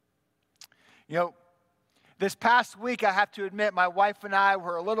You know, this past week, I have to admit, my wife and I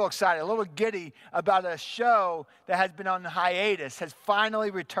were a little excited, a little giddy about a show that has been on hiatus, has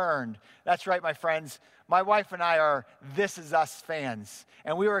finally returned. That's right, my friends. My wife and I are This Is Us fans.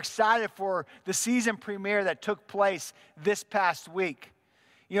 And we were excited for the season premiere that took place this past week.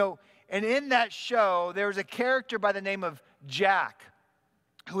 You know, and in that show, there was a character by the name of Jack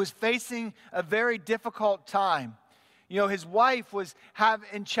who was facing a very difficult time. You know, his wife was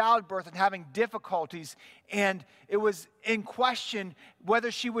in childbirth and having difficulties, and it was in question whether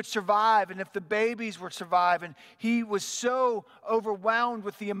she would survive and if the babies would survive. And he was so overwhelmed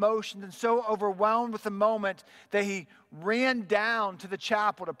with the emotions and so overwhelmed with the moment that he ran down to the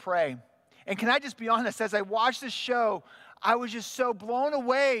chapel to pray. And can I just be honest, as I watched this show, I was just so blown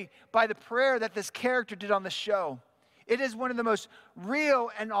away by the prayer that this character did on the show. It is one of the most real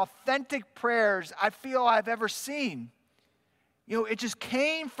and authentic prayers I feel I've ever seen. You know, it just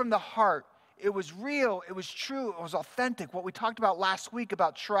came from the heart. It was real, it was true, it was authentic. What we talked about last week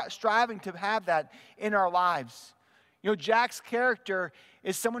about striving to have that in our lives. You know, Jack's character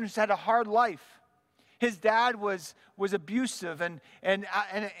is someone who's had a hard life. His dad was abusive and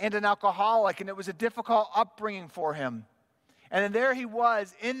an alcoholic, and it was a difficult upbringing for him. And then there he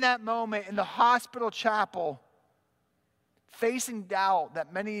was in that moment in the hospital chapel, facing doubt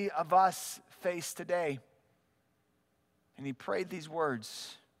that many of us face today. And he prayed these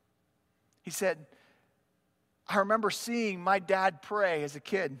words. He said, I remember seeing my dad pray as a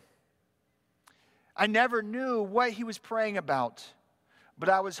kid. I never knew what he was praying about, but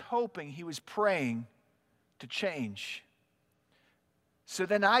I was hoping he was praying to change. So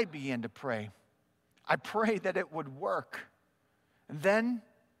then I began to pray. I prayed that it would work. And then,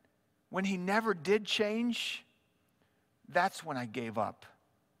 when he never did change, that's when I gave up.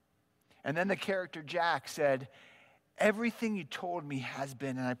 And then the character Jack said, everything you told me has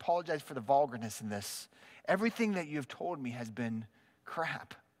been, and I apologize for the vulgarness in this, everything that you've told me has been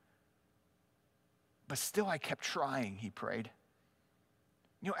crap. But still I kept trying, he prayed.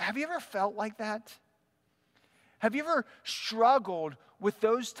 You know, have you ever felt like that? Have you ever struggled with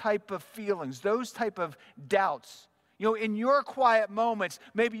those type of feelings, those type of doubts? You know, in your quiet moments,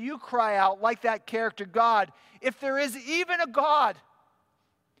 maybe you cry out like that character, God, if there is even a God,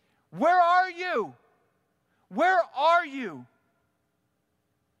 where are you? Where are you?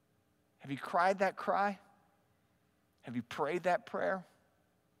 Have you cried that cry? Have you prayed that prayer?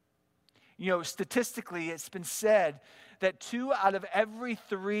 You know, statistically, it's been said that 2 out of every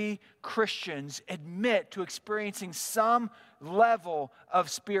 3 Christians admit to experiencing some level of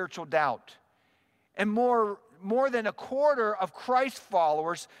spiritual doubt. And more than a quarter of Christ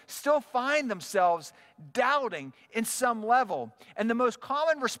followers still find themselves doubting in some level. And the most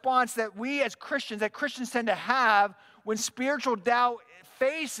common response that we as Christians, that Christians tend to have when spiritual doubt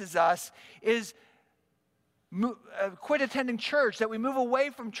faces us is quit attending church, that we move away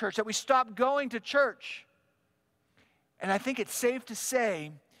from church, that we stop going to church. And I think it's safe to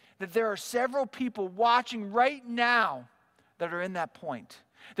say that there are several people watching right now that are in that point.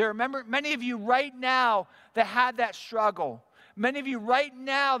 There are many of you right now that had that struggle. Many of you right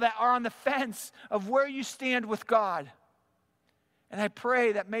now that are on the fence of where you stand with God. And I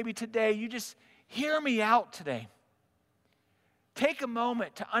pray that maybe today you just hear me out today. Take a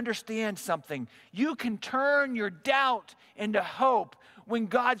moment to understand something. You can turn your doubt into hope when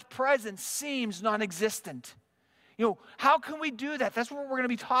God's presence seems non-existent. You know, how can we do that? That's what we're going to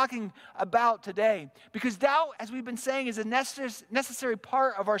be talking about today. Because doubt, as we've been saying, is a necessary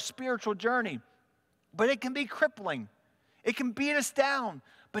part of our spiritual journey. But it can be crippling. It can beat us down.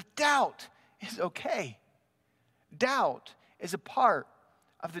 But doubt is okay. Doubt is a part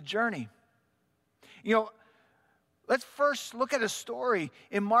of the journey. You know, let's first look at a story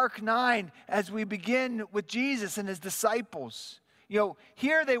in Mark 9 as we begin with Jesus and his disciples. You know,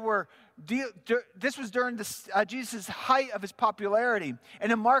 here they were, this was during Jesus' height of his popularity.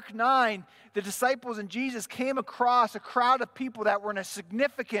 And in Mark 9, the disciples and Jesus came across a crowd of people that were in a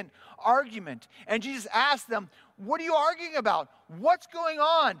significant argument. And Jesus asked them, what are you arguing about? What's going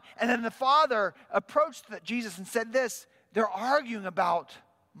on? And then the father approached Jesus and said this, they're arguing about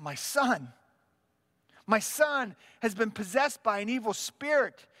my son. My son has been possessed by an evil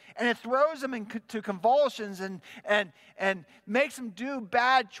spirit, and it throws him into convulsions and makes him do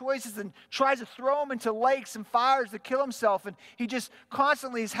bad choices and tries to throw him into lakes and fires to kill himself. And he just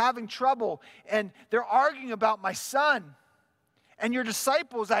constantly is having trouble. And they're arguing about my son. And your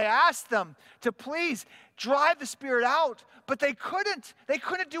disciples, I asked them to please drive the spirit out, but they couldn't. They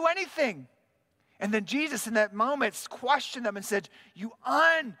couldn't do anything. And then Jesus in that moment questioned them and said, you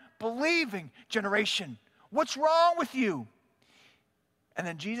unbelieving generation, what's wrong with you? And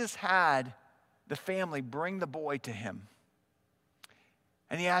then Jesus had the family bring the boy to him.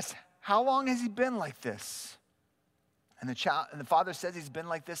 And he asks, how long has he been like this? And the father says he's been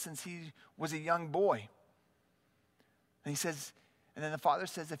like this since he was a young boy. And then the father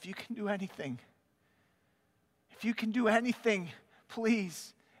says, if you can do anything,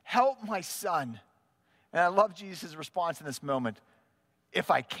 please help my son. And I love Jesus' response in this moment. If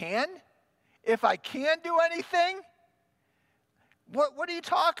I can do anything, what are you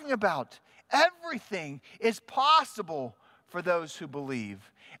talking about? Everything is possible for those who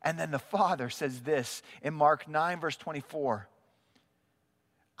believe. And then the Father says this in Mark 9, verse 24.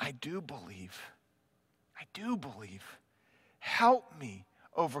 I do believe. Help me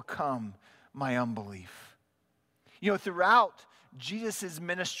overcome my unbelief. Throughout Jesus'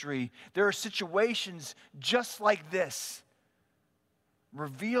 ministry, there are situations just like this,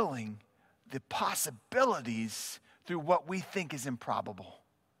 revealing the possibilities through what we think is improbable.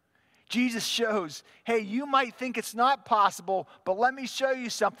 Jesus shows, hey, you might think it's not possible, but let me show you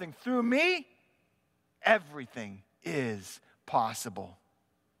something. Through me, everything is possible.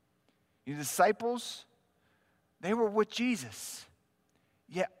 The disciples, they were with Jesus,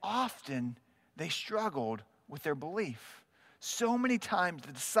 yet often they struggled with their belief. So many times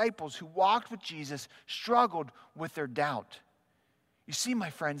the disciples who walked with Jesus struggled with their doubt. You see, my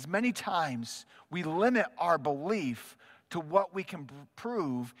friends, many times we limit our belief to what we can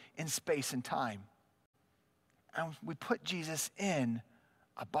prove in space and time. And we put Jesus in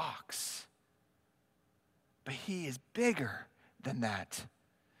a box. But he is bigger than that.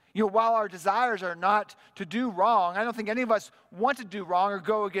 While our desires are not to do wrong, I don't think any of us want to do wrong or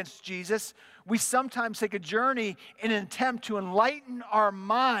go against Jesus. We sometimes take a journey in an attempt to enlighten our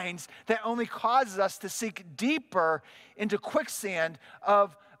minds that only causes us to sink deeper into quicksand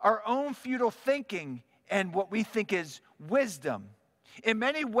of our own futile thinking and what we think is wisdom. In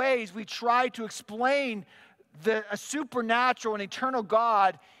many ways, we try to explain a supernatural and eternal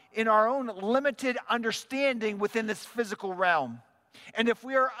God in our own limited understanding within this physical realm. And if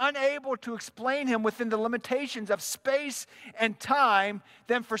we are unable to explain him within the limitations of space and time,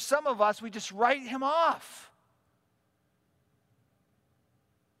 then for some of us, we just write him off.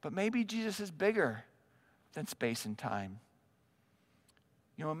 But maybe Jesus is bigger than space and time.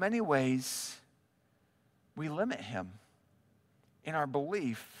 In many ways, we limit him in our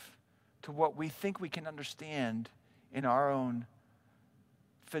belief to what we think we can understand in our own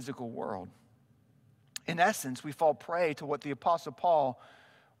physical world. In essence, we fall prey to what the Apostle Paul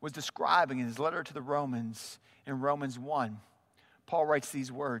was describing in his letter to the Romans in Romans 1. Paul writes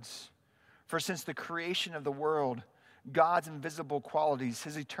these words, "For since the creation of the world, God's invisible qualities,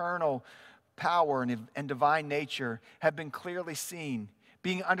 his eternal power and divine nature have been clearly seen,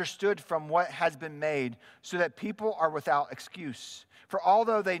 being understood from what has been made, so that people are without excuse. For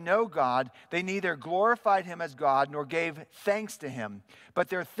although they know God, they neither glorified him as God nor gave thanks to him, but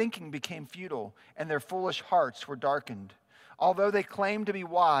their thinking became futile, and their foolish hearts were darkened. Although they claimed to be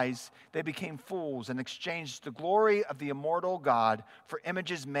wise, they became fools and exchanged the glory of the immortal God for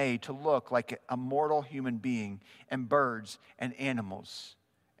images made to look like a mortal human being, and birds and animals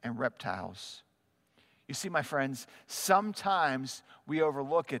and reptiles." You see, my friends, sometimes we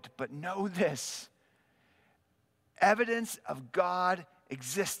overlook it, but know this. Evidence of God's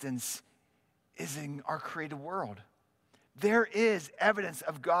existence is in our created world. There is evidence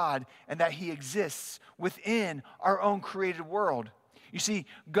of God and that he exists within our own created world. You see,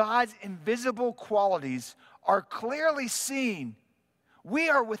 God's invisible qualities are clearly seen. We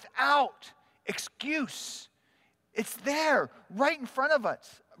are without excuse. It's there, right in front of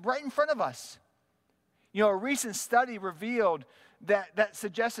us. A recent study revealed that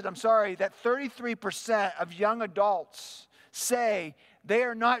suggested that 33% of young adults say they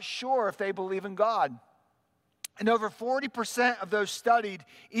are not sure if they believe in God. And over 40% of those studied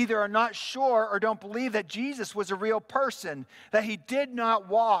either are not sure or don't believe that Jesus was a real person, that he did not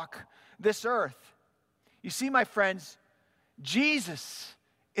walk this earth. You see, my friends, Jesus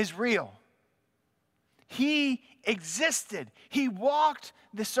is real. He existed. He walked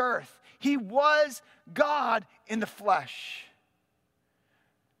this earth. He was God in the flesh.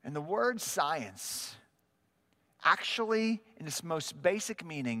 And the word science, actually, in its most basic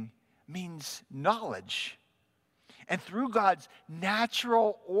meaning, means knowledge. And through God's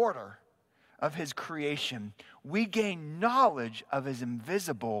natural order of his creation, we gain knowledge of his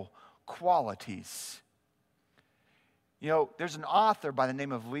invisible qualities. There's an author by the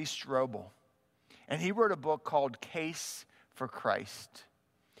name of Lee Strobel, and he wrote a book called Case for Christ.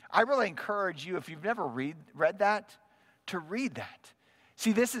 I really encourage you, if you've never read that, to read that.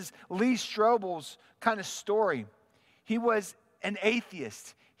 See, this is Lee Strobel's kind of story. He was an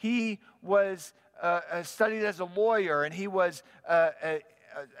atheist. He was studied as a lawyer, and he was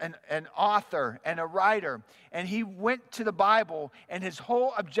an author and a writer. And he went to the Bible, and his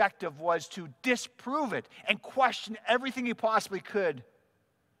whole objective was to disprove it and question everything he possibly could.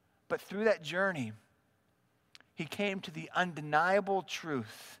 But through that journey, he came to the undeniable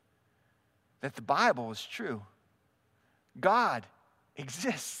truth that the Bible is true. God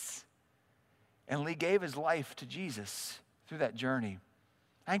exists. And Lee gave his life to Jesus through that journey.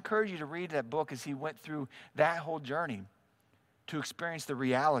 I encourage you to read that book as he went through that whole journey to experience the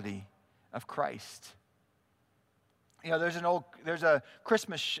reality of Christ. You know, there's a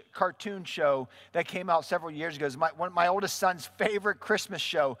Christmas cartoon show that came out several years ago. It's one of my oldest son's favorite Christmas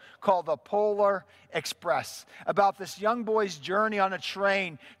show, called The Polar Express, about this young boy's journey on a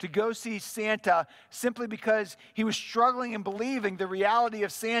train to go see Santa simply because he was struggling in believing the reality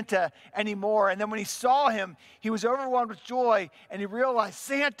of Santa anymore. And then when he saw him, he was overwhelmed with joy, and he realized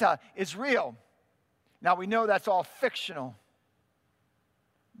Santa is real. Now we know that's all fictional,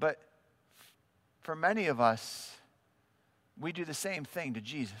 but for many of us, we do the same thing to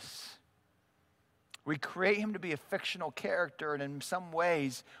Jesus. We create him to be a fictional character, and in some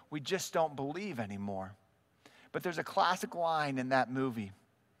ways, we just don't believe anymore. But there's a classic line in that movie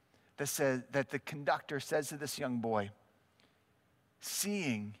that says, that the conductor says to this young boy,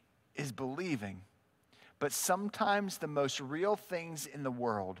 "Seeing is believing, but sometimes the most real things in the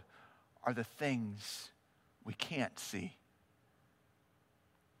world are the things we can't see."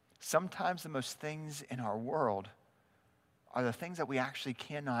 Sometimes the most things in our world are the things that we actually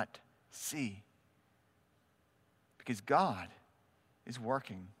cannot see. Because God is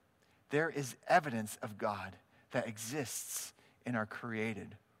working. There is evidence of God that exists in our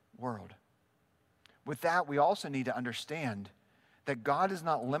created world. With that, we also need to understand that God is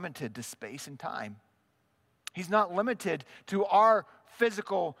not limited to space and time. He's not limited to our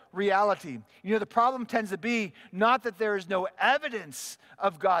physical reality. You know, the problem tends to be not that there is no evidence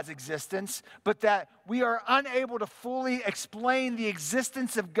of God's existence, but that we are unable to fully explain the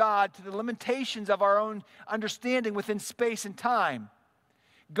existence of God to the limitations of our own understanding within space and time.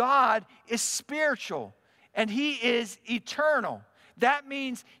 God is spiritual, and he is eternal. That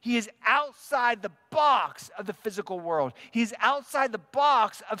means he is outside the box of the physical world. He's outside the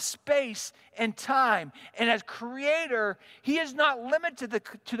box of space and time. And as creator, he is not limited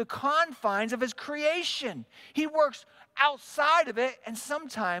to the confines of his creation. He works outside of it and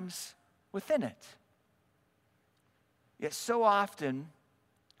sometimes within it. Yet so often,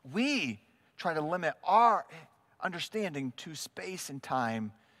 we try to limit our understanding to space and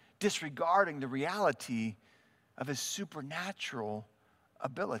time, disregarding the reality of his supernatural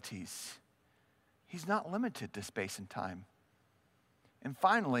abilities. He's not limited to space and time. And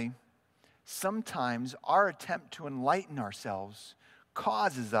finally, sometimes our attempt to enlighten ourselves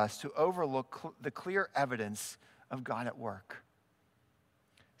causes us to overlook the clear evidence of God at work.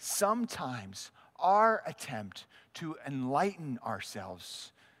 Sometimes our attempt to enlighten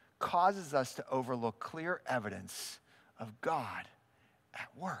ourselves causes us to overlook clear evidence of God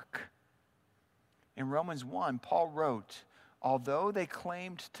at work. In Romans 1, Paul wrote, "Although they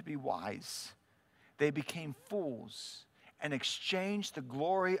claimed to be wise, they became fools and exchanged the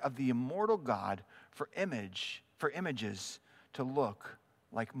glory of the immortal God for images to look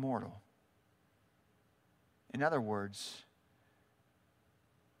like mortal." In other words,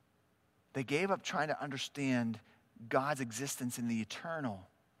 they gave up trying to understand God's existence in the eternal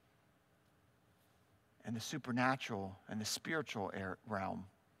and the supernatural and the spiritual realm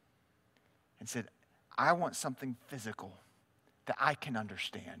and said, "I want something physical that I can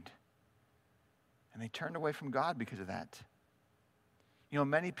understand." And they turned away from God because of that. You know,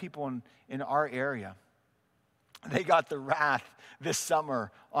 many people in our area, they got the wrath this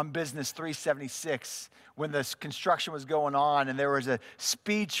summer on Business 376 when this construction was going on and there was a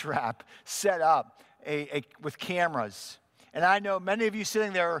speed trap set up with cameras. And I know many of you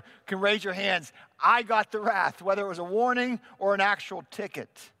sitting there can raise your hands. I got the wrath, whether it was a warning or an actual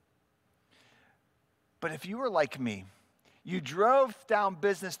ticket. But if you were like me, you drove down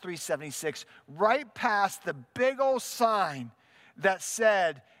Business 376 right past the big old sign that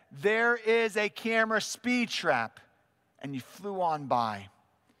said, "There is a camera speed trap," and you flew on by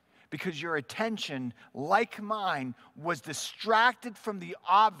because your attention, like mine, was distracted from the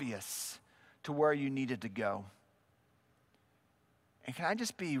obvious to where you needed to go. And can I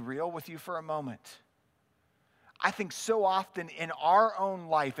just be real with you for a moment? I think so often in our own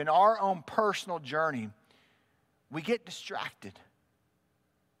life, in our own personal journey, we get distracted.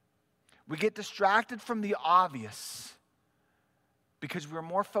 We get distracted from the obvious because we're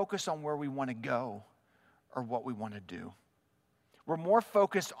more focused on where we want to go or what we want to do. We're more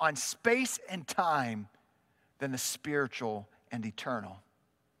focused on space and time than the spiritual and eternal.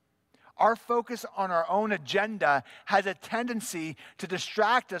 Our focus on our own agenda has a tendency to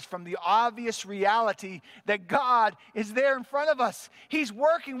distract us from the obvious reality that God is there in front of us. He's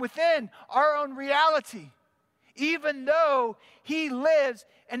working within our own reality, even though He lives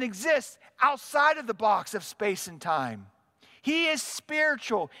and exists outside of the box of space and time. He is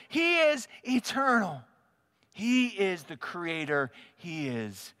spiritual. He is eternal. He is the Creator. He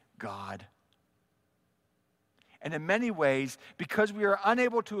is God. And in many ways, because we are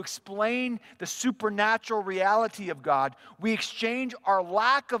unable to explain the supernatural reality of God, we exchange our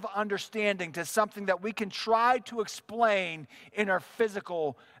lack of understanding to something that we can try to explain in our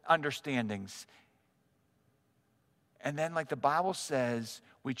physical understandings. And then, like the Bible says,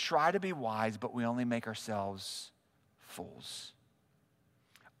 we try to be wise, but we only make ourselves fools.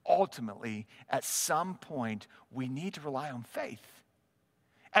 Ultimately, at some point, we need to rely on faith.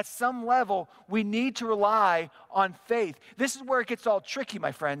 At some level, we need to rely on faith. This is where it gets all tricky,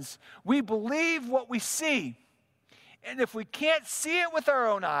 my friends. We believe what we see. And if we can't see it with our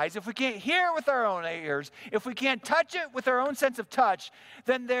own eyes, if we can't hear it with our own ears, if we can't touch it with our own sense of touch,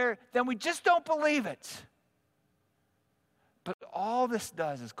 then we just don't believe it. But all this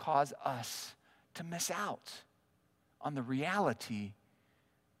does is cause us to miss out on the reality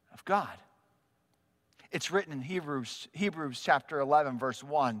of God. It's written in Hebrews chapter 11, verse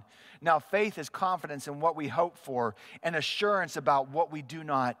 1. Now faith is confidence in what we hope for and assurance about what we do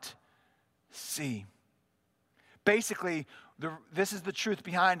not see. Basically, this is the truth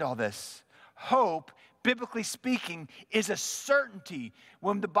behind all this. Hope, biblically speaking, is a certainty.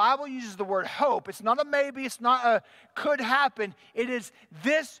 When the Bible uses the word hope, it's not a maybe, it's not a could happen. It is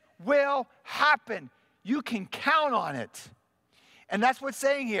this will happen. You can count on it. And that's what it's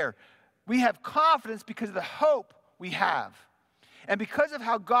saying here. We have confidence because of the hope we have. And because of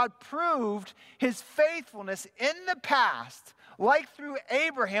how God proved His faithfulness in the past, like through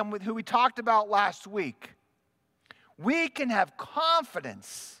Abraham, who we talked about last week, we can have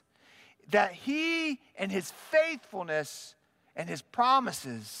confidence that He and His faithfulness and His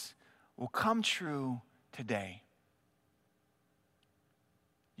promises will come true today.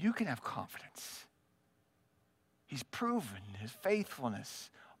 You can have confidence. He's proven His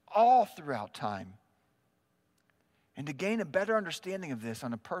faithfulness all throughout time. And to gain a better understanding of this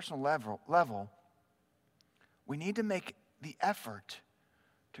on a personal level, we need to make the effort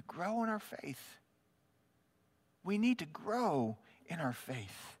to grow in our faith. We need to grow in our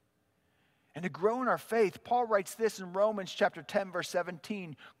faith. And to grow in our faith, Paul writes this in Romans chapter 10, verse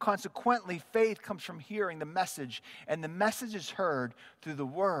 17. Consequently, faith comes from hearing the message, and the message is heard through the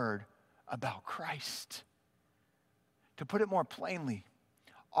word about Christ. To put it more plainly,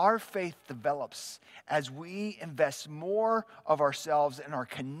 our faith develops as we invest more of ourselves in our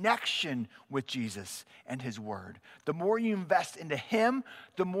connection with Jesus and His Word. The more you invest into Him,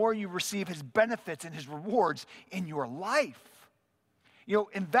 the more you receive His benefits and His rewards in your life. You know,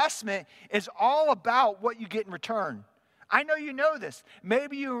 investment is all about what you get in return. I know you know this.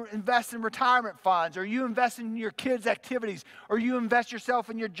 Maybe you invest in retirement funds, or you invest in your kids' activities, or you invest yourself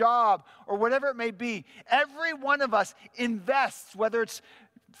in your job, or whatever it may be. Every one of us invests, whether it's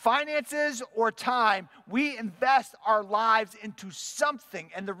finances or time. We invest our lives into something.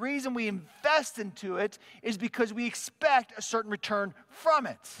 And the reason we invest into it is because we expect a certain return from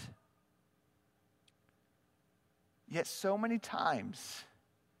it. Yet so many times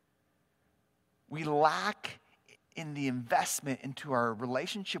we lack in the investment into our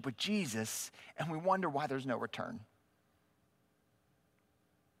relationship with Jesus, and we wonder why there's no return.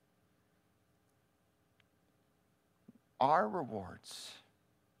 Our rewards,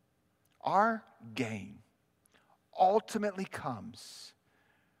 our gain, ultimately comes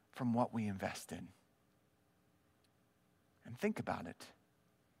from what we invest in. And think about it.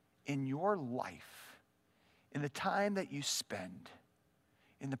 In your life, in the time that you spend,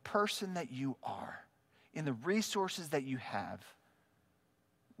 in the person that you are, in the resources that you have,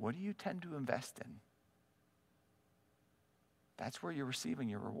 what do you tend to invest in? That's where you're receiving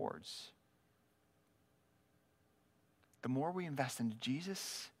your rewards. The more we invest into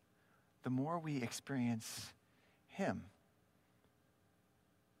Jesus, the more we experience Him.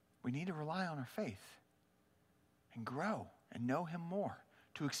 We need to rely on our faith and grow and know Him more,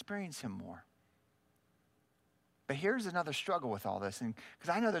 to experience Him more. But here's another struggle with all this, and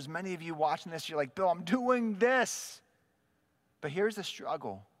because I know there's many of you watching this, you're like, Bill, I'm doing this. But here's the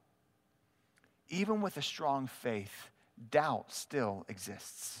struggle. Even with a strong faith, doubt still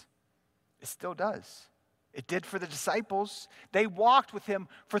exists. It still does. It did for the disciples. They walked with him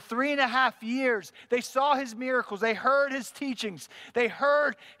for 3.5 years. They saw his miracles. They heard his teachings. They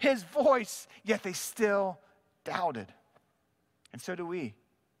heard his voice, yet they still doubted. And so do we.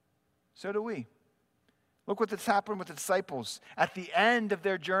 So do we. Look what's happened with the disciples at the end of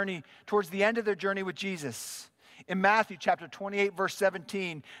their journey, towards the end of their journey with Jesus. In Matthew chapter 28, verse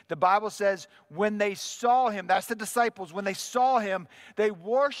 17, the Bible says, when they saw him, that's the disciples, when they saw him, they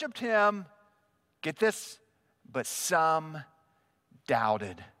worshiped him, get this, but some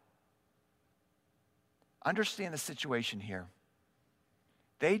doubted. Understand the situation here.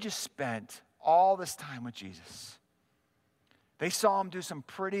 They just spent all this time with Jesus. They saw him do some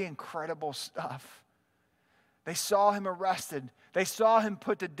pretty incredible stuff. They saw him arrested. They saw him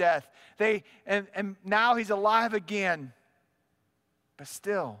put to death. And now he's alive again. But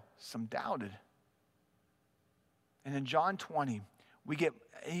still, some doubted. And in John 20, we get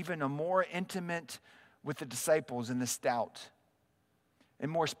even a more intimate with the disciples in this doubt. And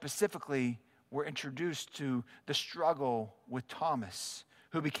more specifically, we're introduced to the struggle with Thomas,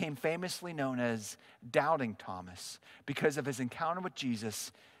 who became famously known as Doubting Thomas because of his encounter with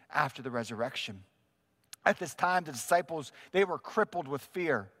Jesus after the resurrection. At this time, the disciples, they were crippled with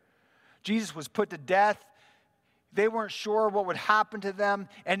fear. Jesus was put to death. They weren't sure what would happen to them.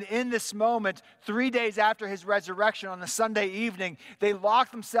 And in this moment, 3 days after his resurrection on a Sunday evening, they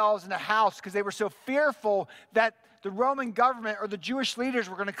locked themselves in a house because they were so fearful that the Roman government or the Jewish leaders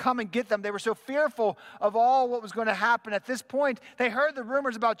were going to come and get them. They were so fearful of all what was going to happen. At this point, they heard the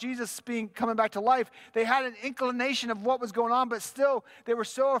rumors about Jesus coming back to life. They had an inclination of what was going on, but still, they were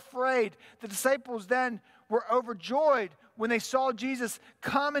so afraid. The disciples then were overjoyed when they saw Jesus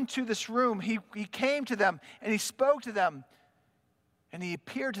come into this room. He came to them and he spoke to them and he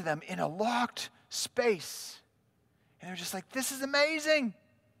appeared to them in a locked space. And they were just like, this is amazing.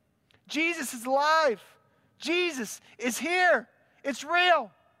 Jesus is alive. Jesus is here. It's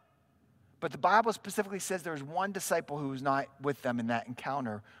real. But the Bible specifically says there was one disciple who was not with them in that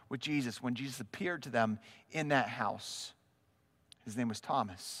encounter with Jesus when Jesus appeared to them in that house. His name was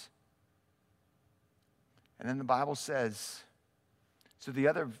Thomas. And then the Bible says, so the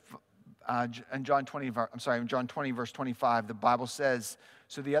other, in John 20, verse 25, the Bible says,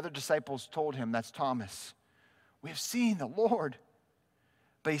 so the other disciples told him, that's Thomas, we have seen the Lord.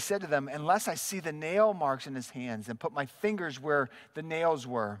 But he said to them, unless I see the nail marks in his hands and put my fingers where the nails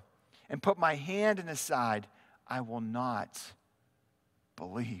were and put my hand in his side, I will not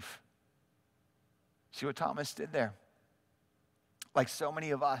believe. See what Thomas did there? Like so many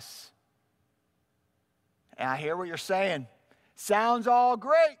of us. And I hear what you're saying. Sounds all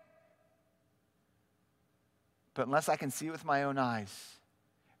great. But unless I can see with my own eyes,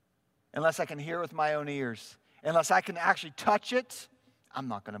 unless I can hear with my own ears, unless I can actually touch it, I'm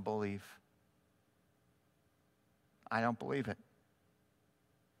not going to believe. I don't believe it.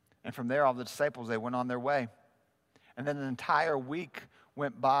 And from there, all the disciples, they went on their way. And then an entire week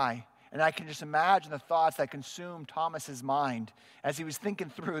went by. And I can just imagine the thoughts that consumed Thomas's mind as he was thinking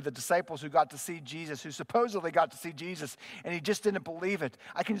through the disciples who got to see Jesus, who supposedly got to see Jesus, and he just didn't believe it.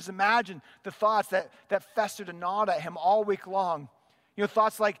 I can just imagine the thoughts that festered and gnawed at him all week long. You know,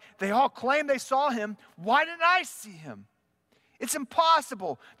 thoughts like, they all claim they saw him. Why didn't I see him? It's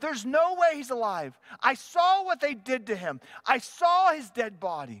impossible. There's no way he's alive. I saw what they did to him. I saw his dead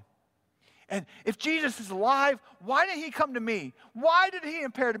body. And if Jesus is alive, why didn't he come to me? Why did he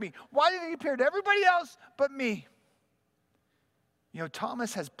appear to me? Why did he appear to everybody else but me? You know,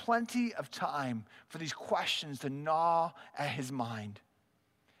 Thomas has plenty of time for these questions to gnaw at his mind.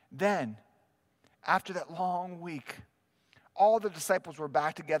 Then, after that long week, all the disciples were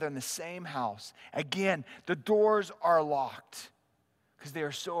back together in the same house. Again, the doors are locked because they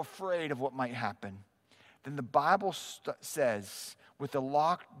are so afraid of what might happen. Then the Bible says, with the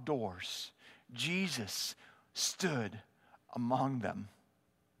locked doors, Jesus stood among them.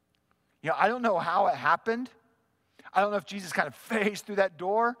 You know, I don't know how it happened. I don't know if Jesus kind of phased through that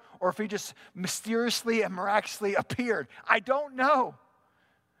door or if he just mysteriously and miraculously appeared. I don't know.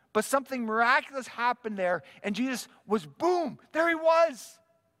 But something miraculous happened there, and Jesus was, boom, there he was.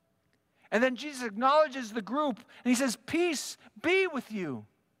 And then Jesus acknowledges the group, and he says, peace be with you.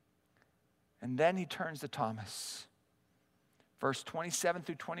 And then he turns to Thomas. Verse 27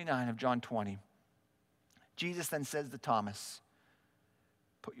 through 29 of John 20. Jesus then says to Thomas,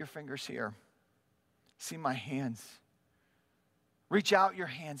 put your fingers here. See my hands. Reach out your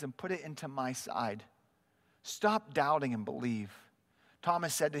hands and put it into my side. Stop doubting and believe.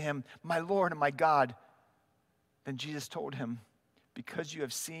 Thomas said to him, my Lord and my God. Then Jesus told him, because you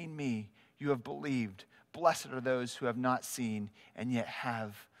have seen me, you have believed. Blessed are those who have not seen and yet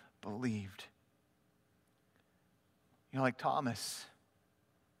have believed. Like Thomas,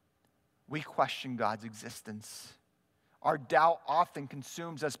 we question God's existence. Our doubt often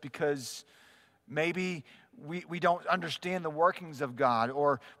consumes us because maybe we don't understand the workings of God,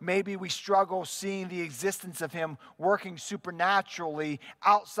 or maybe we struggle seeing the existence of Him working supernaturally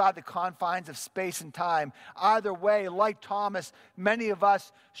outside the confines of space and time. Either way, like Thomas, many of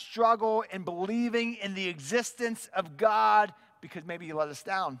us struggle in believing in the existence of God because maybe He let us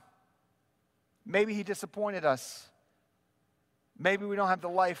down. Maybe He disappointed us. Maybe we don't have the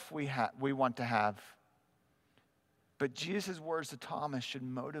life we want to have. But Jesus' words to Thomas should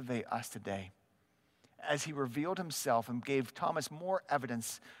motivate us today. As He revealed Himself and gave Thomas more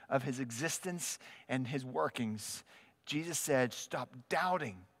evidence of His existence and His workings, Jesus said, stop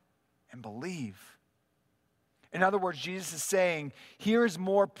doubting and believe. In other words, Jesus is saying, here is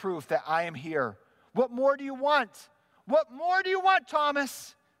more proof that I am here. What more do you want? What more do you want,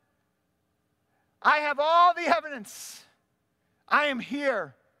 Thomas? I have all the evidence. I am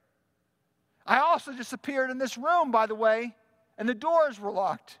here. I also just appeared in this room, by the way, and the doors were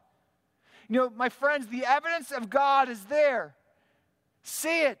locked. My friends, the evidence of God is there.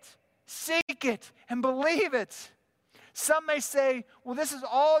 See it, seek it, and believe it. Some may say, well, this is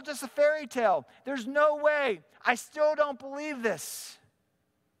all just a fairy tale. There's no way. I still don't believe this.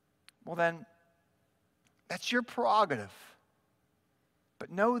 Well, then, that's your prerogative.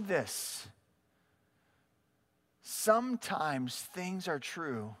 But know this. Sometimes things are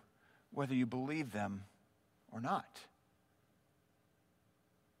true whether you believe them or not.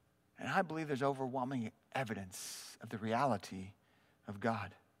 And I believe there's overwhelming evidence of the reality of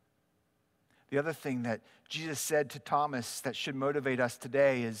God. The other thing that Jesus said to Thomas that should motivate us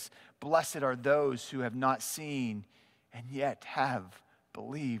today is, blessed are those who have not seen and yet have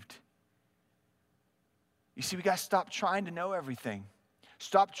believed. You see, we got to stop trying to know everything.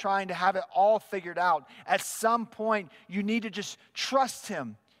 Stop trying to have it all figured out. At some point, you need to just trust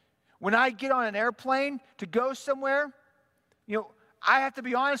Him. When I get on an airplane to go somewhere, I have to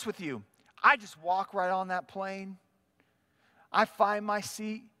be honest with you. I just walk right on that plane. I find my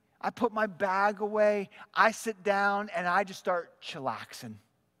seat. I put my bag away. I sit down and I just start chillaxing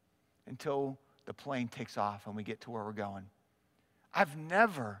until the plane takes off and we get to where we're going. I've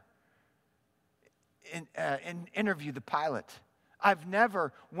never interviewed the pilot. I've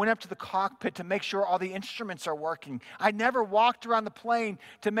never went up to the cockpit to make sure all the instruments are working. I never walked around the plane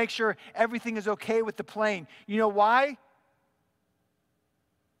to make sure everything is okay with the plane. You know why?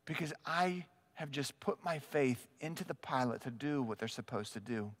 Because I have just put my faith into the pilot to do what they're supposed to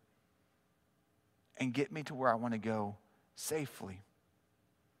do and get me to where I want to go safely.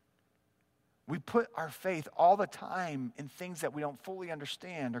 We put our faith all the time in things that we don't fully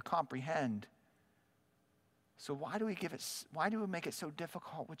understand or comprehend. So why do we make it so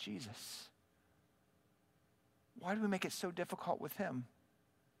difficult with Jesus? Why do we make it so difficult with Him?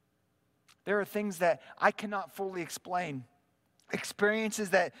 There are things that I cannot fully explain.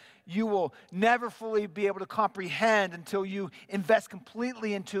 Experiences that you will never fully be able to comprehend until you invest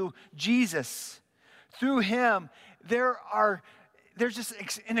completely into Jesus. Through Him, there's just an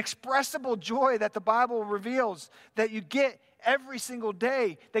inexpressible joy that the Bible reveals that you get every single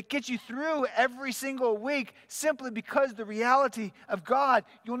day, that gets you through every single week, simply because the reality of God,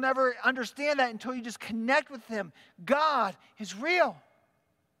 you'll never understand that until you just connect with Him. God is real.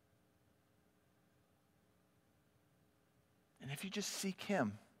 And if you just seek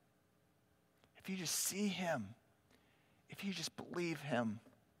Him, if you just see Him, if you just believe Him,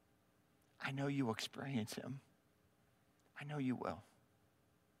 I know you will experience Him. I know you will.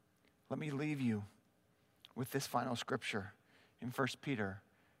 Let me leave you with this final scripture in 1 Peter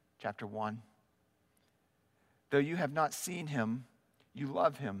chapter 1. Though you have not seen Him, you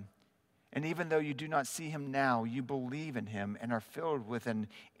love Him. And even though you do not see Him now, you believe in Him and are filled with an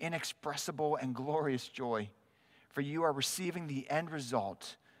inexpressible and glorious joy. For you are receiving the end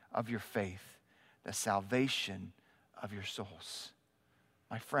result of your faith, the salvation of your souls.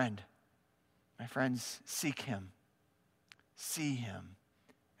 My friends, seek Him, see Him,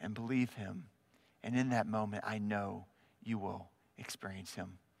 and believe Him. And in that moment, I know you will experience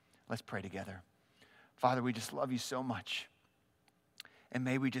Him. Let's pray together. Father, we just love you so much. And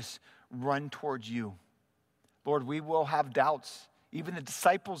may we just run towards you. Lord, we will have doubts. Even the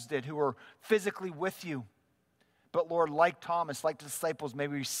disciples did who were physically with you. But Lord, like Thomas, like the disciples, may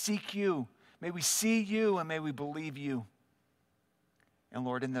we seek you, may we see you, and may we believe you. And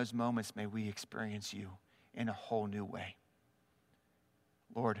Lord, in those moments, may we experience you in a whole new way.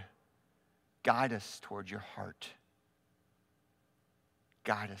 Lord, guide us towards your heart.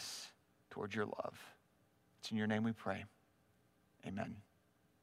 Guide us towards your love. It's in your name we pray. Amen.